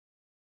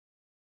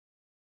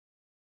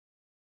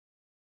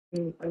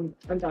I'm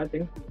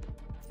dodging.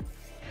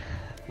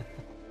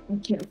 I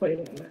can't fight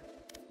it on that.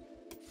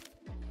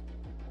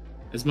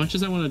 As much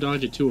as I want to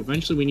dodge it too,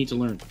 eventually we need to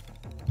learn.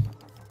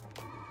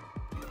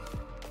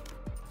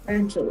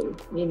 Eventually,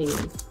 meaning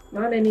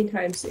not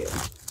anytime soon.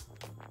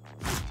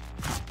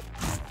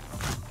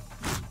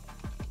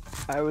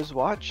 I was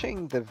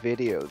watching the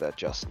video that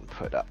Justin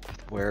put up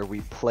where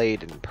we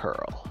played in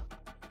Pearl.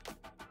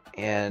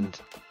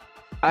 And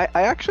I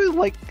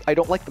actually I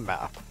don't like the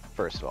map,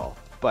 first of all.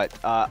 But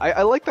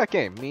I like that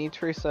game. Me,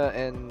 Teresa,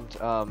 and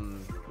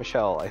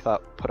Michelle, I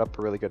thought, put up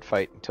a really good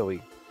fight until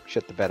we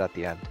shit the bed at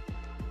the end.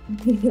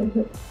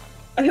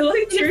 I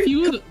like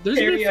hearing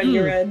commentary on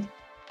your end.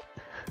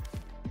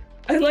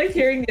 I like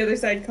hearing the other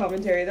side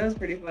commentary. That was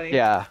pretty funny.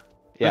 Yeah,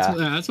 yeah.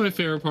 That's my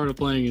favorite part of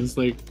playing. Is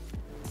like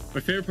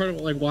my favorite part of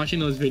like watching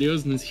those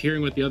videos and is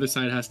hearing what the other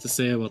side has to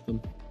say about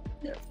them.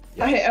 Yeah.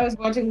 I was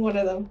watching one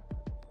of them.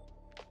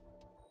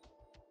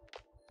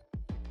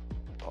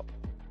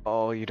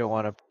 Oh, you don't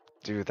want to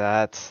do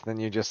that. Then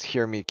you just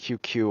hear me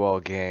QQ all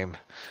game.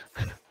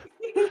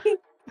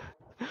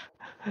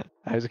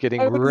 I was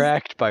getting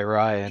wrecked by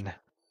Ryan.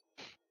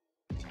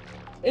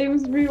 I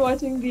was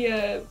rewatching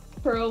the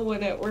Pearl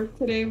one at work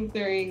today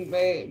during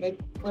my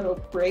little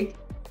break.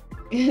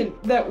 And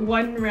that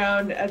one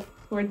round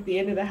towards the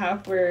end of the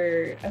half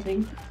where I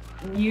think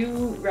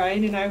you,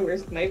 Ryan, and I were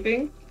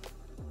sniping.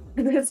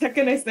 And the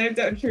second I sniped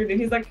out Triddle,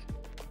 he's like,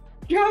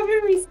 "Drop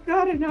him, he's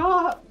got an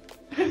op."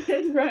 And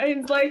then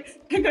Ryan's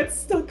like, "I got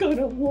stuck on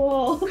a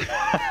wall."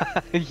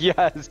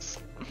 Yes.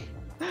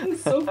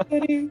 It's so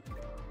funny.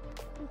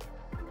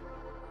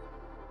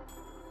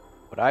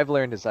 What I've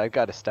learned is I've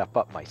got to step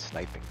up my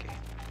sniping game.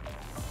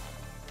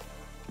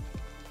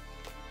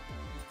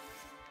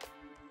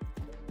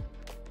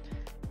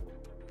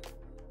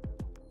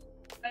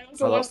 I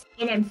also watched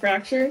the one on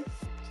Fracture,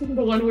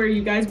 the one where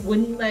you guys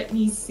wouldn't let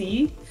me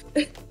see.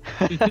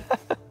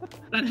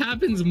 That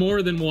happens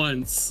more than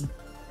once.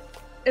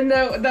 And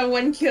that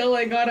one kill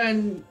I got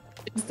on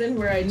Justin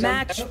where I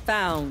jumped out.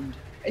 Found.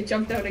 I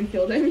jumped out and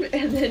killed him,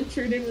 and then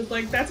Triddle was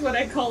like, "That's what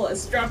I call a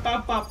strap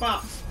pop pop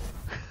pop."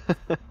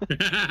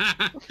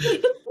 That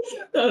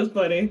was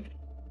funny.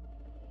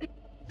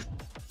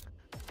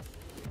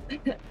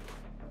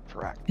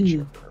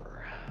 Fracture.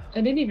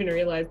 I didn't even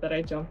realize that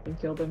I jumped and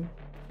killed him.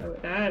 So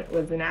that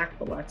was an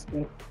actual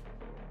accident.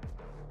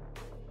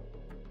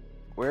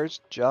 Where's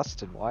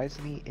Justin? Why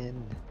isn't he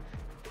in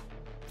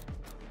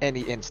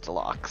any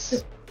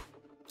insta-locks?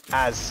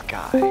 As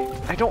Skye.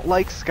 I don't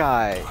like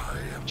Skye.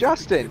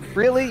 Justin,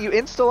 really? You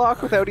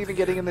insta-lock without even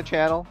getting in the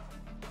channel?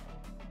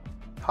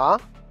 Huh?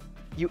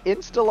 You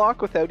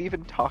insta-lock without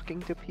even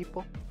talking to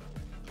people?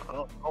 I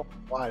don't know.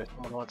 Why? Does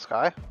someone want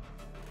Skye?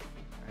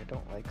 I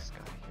don't like Skye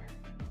here.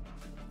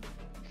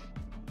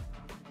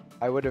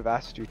 I would have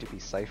asked you to be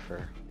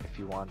Cypher if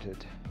you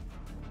wanted.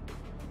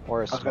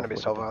 Or a I was going to be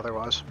Sova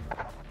otherwise.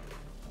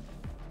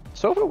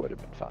 Sova would have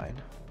been fine.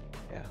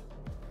 Yeah.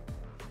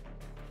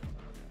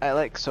 I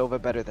like Sova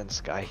better than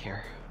Skye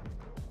here.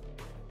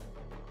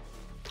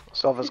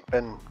 Sova's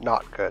been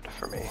not good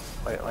for me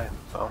lately,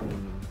 so.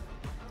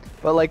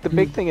 But like the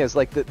big thing is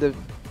like the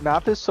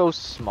map is so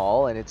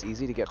small and it's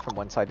easy to get from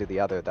one side to the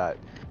other that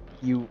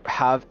you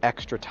have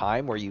extra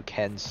time where you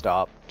can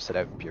stop, set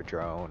up your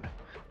drone.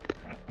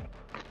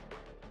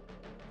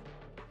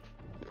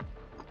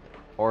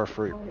 Or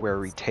for where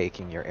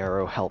retaking your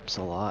arrow helps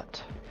a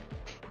lot.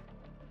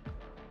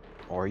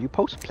 Or you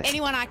post play.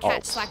 Anyone I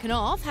catch slacking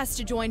off has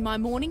to join my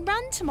morning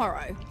run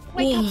tomorrow.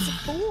 Wake up at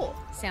 4.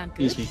 Sound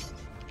good? Excuse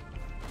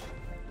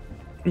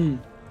me.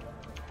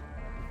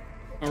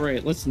 All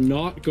right, let's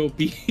not go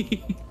B.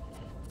 Yeah,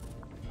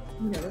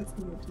 let's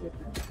move to it.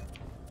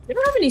 They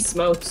don't have any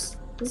smokes.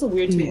 This is a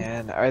weird team.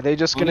 Man, are they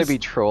just gonna be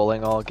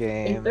trolling all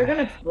game? If they're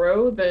gonna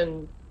throw,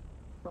 then.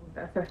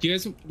 Do you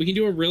guys? We can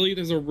do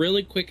there's a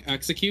really quick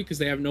execute because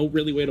they have no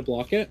really way to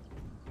block it.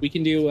 We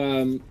can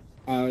do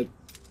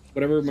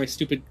whatever my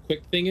stupid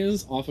quick thing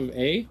is off of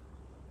A,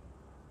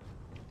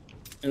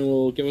 and it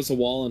will give us a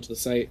wall onto the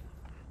site.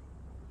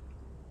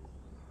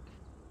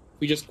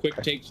 We just quick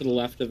take to the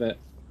left of it.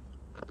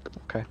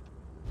 Okay.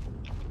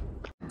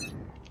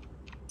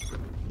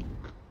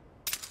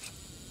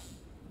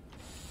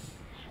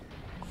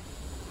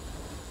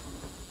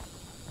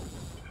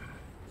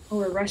 Oh,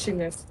 we're rushing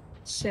this.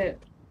 Shit.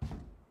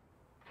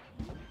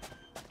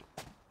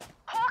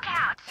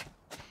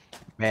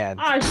 Man,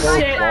 oh, no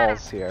shit.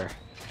 walls here.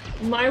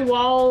 My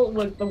wall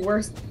was the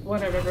worst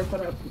one I've ever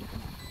put up.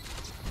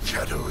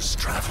 Shadows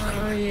traveling.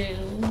 Oh,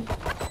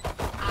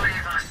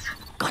 yeah.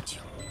 Got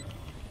you.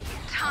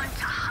 Time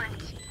to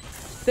hunt.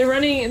 They're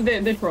running.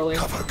 They're trolling.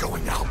 Cover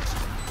going out.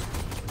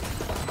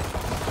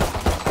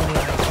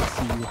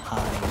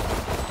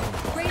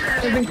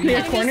 They've been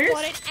clear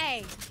corners.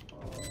 A.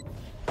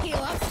 Heal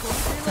up.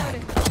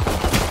 Reloaded.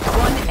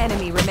 One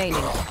enemy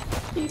remaining.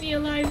 Keep me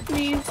alive,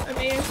 please. I'm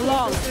AFK.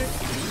 Long.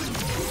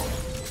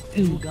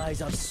 You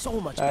guys are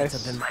so much better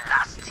than my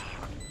last team.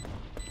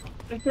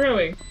 They're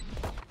throwing.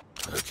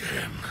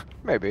 Again.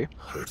 Maybe.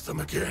 Hurt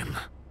them again.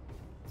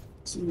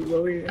 So you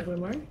lower your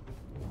MMR?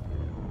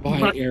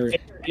 Bye,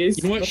 Eric. You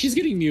know what? She's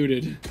getting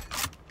muted.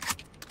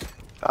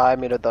 I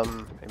muted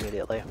them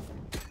immediately.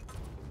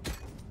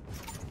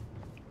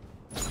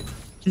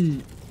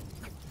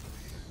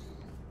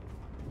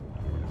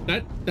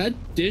 That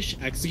dish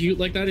execute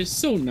like that is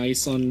so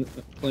nice on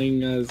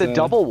playing as The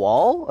double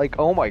wall? Like,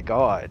 oh my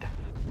god.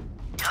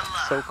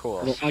 So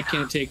cool. Well, I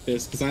can't take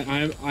this because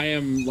I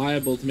am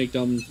liable to make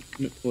dumb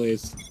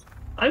plays.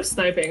 I'm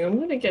sniping. I'm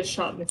gonna get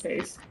shot in the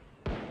face.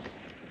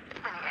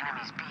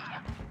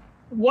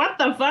 What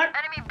the fuck?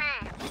 Enemy B.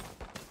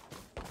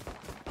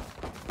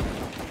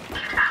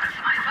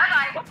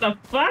 What the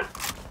fuck?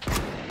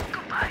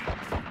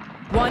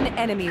 One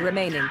enemy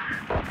remaining.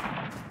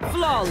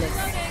 Flawless.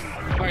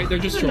 Alright, they're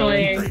just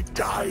trolling. They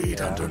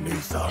died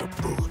underneath our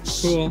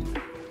boots. Cool.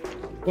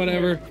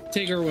 Whatever.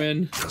 Take her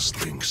win. Just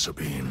think,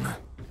 Sabine.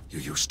 You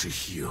used to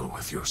heal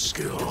with your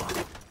skill.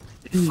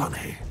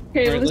 Funny.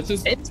 Okay, Alright, let's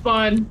just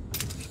spawn.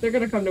 They're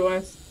gonna come to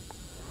us.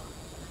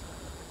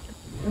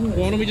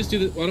 Why don't we just do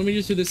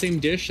the same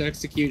dish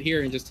execute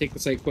here and just take the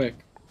site quick?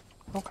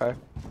 Okay.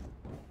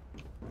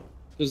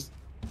 Just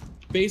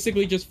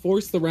basically just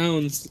force the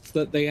rounds so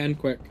that they end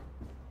quick.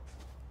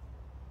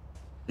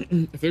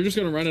 If they're just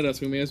gonna run at us,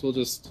 we may as well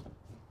just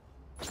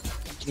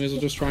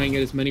try and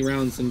get as many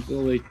rounds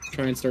until they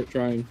try and start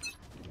trying.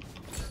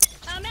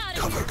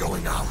 Cover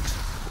going out.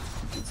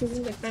 This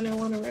isn't the kind I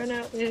want to run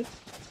out with.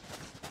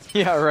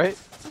 Yeah, right?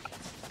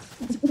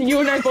 You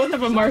and I both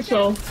have a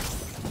marshal.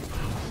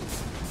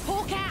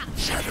 Hawk out.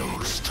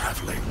 Shadows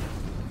traveling.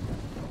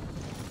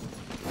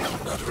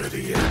 Not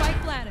ready yet.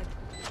 Spike planted.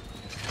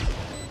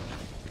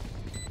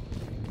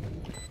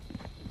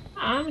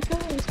 I'm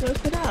trying to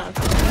smoke it up.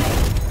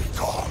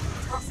 Gone.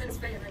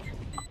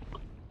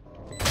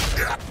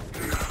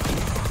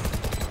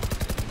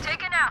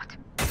 Taken out.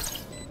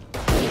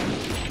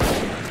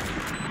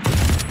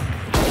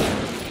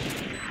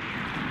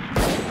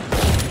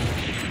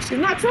 She's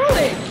not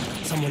trolling.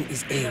 Someone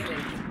is A.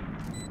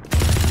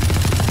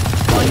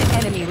 One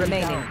enemy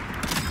remaining.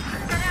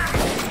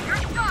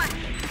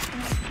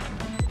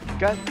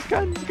 Guns.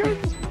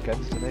 What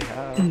guns do they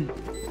have?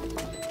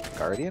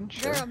 Guardian?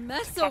 Sure. You're a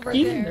mess over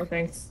No there.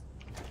 thanks.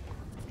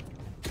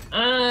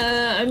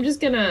 I'm just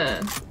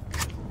gonna...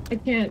 I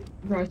can't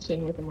rush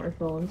in with a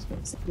marshal. I'm just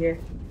gonna sit here.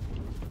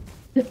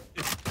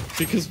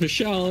 Because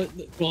Michelle,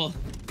 well,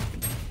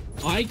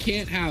 I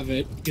can't have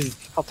it because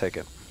I'll take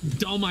it.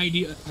 dumb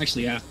idea.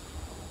 Actually, yeah.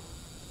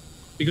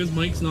 Because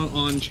Mike's not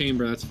on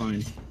chamber, that's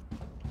fine.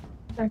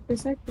 Back for a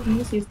sec. I'm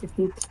just used to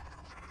feet.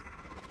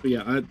 But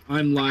yeah,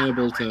 I'm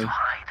liable to.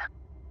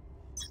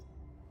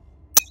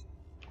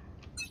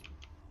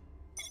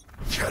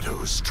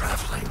 Shadows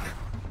traveling.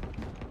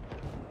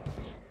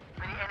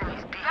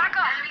 Back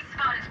up. Enemy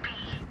spawn is B.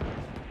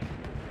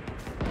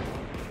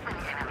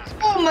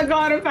 Oh my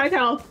god, I'm 5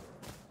 health.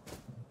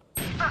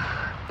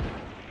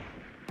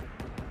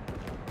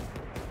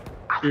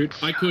 Dude,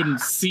 I couldn't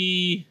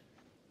see.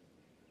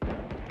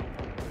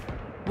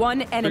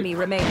 One enemy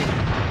remaining.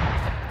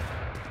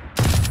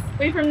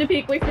 Wait for him to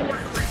peek. Wait for him to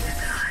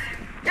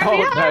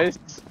Oh, nice.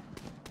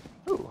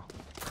 Ooh.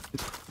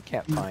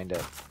 Can't find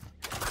it.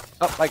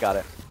 Oh, I got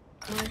it.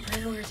 My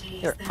priority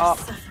Here, up.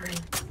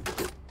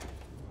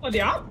 Oh,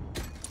 the op?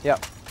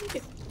 Yep.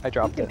 I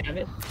dropped You it. can have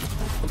it.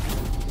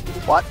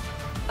 What?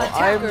 Well,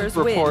 I'm Attackers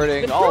win.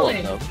 reporting Good all of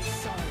killing.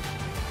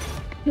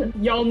 them.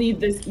 Y'all need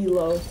this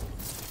elo.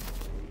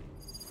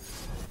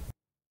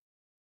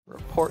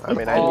 Report. I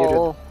mean,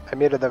 all. I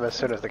muted them as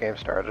soon as the game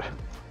started.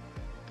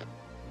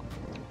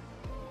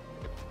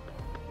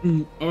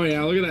 Oh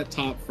yeah, look at that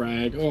top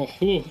frag. Oh,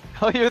 whew.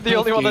 Oh, you're the Tough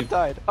only one game. that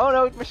died. Oh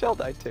no, Michelle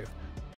died too.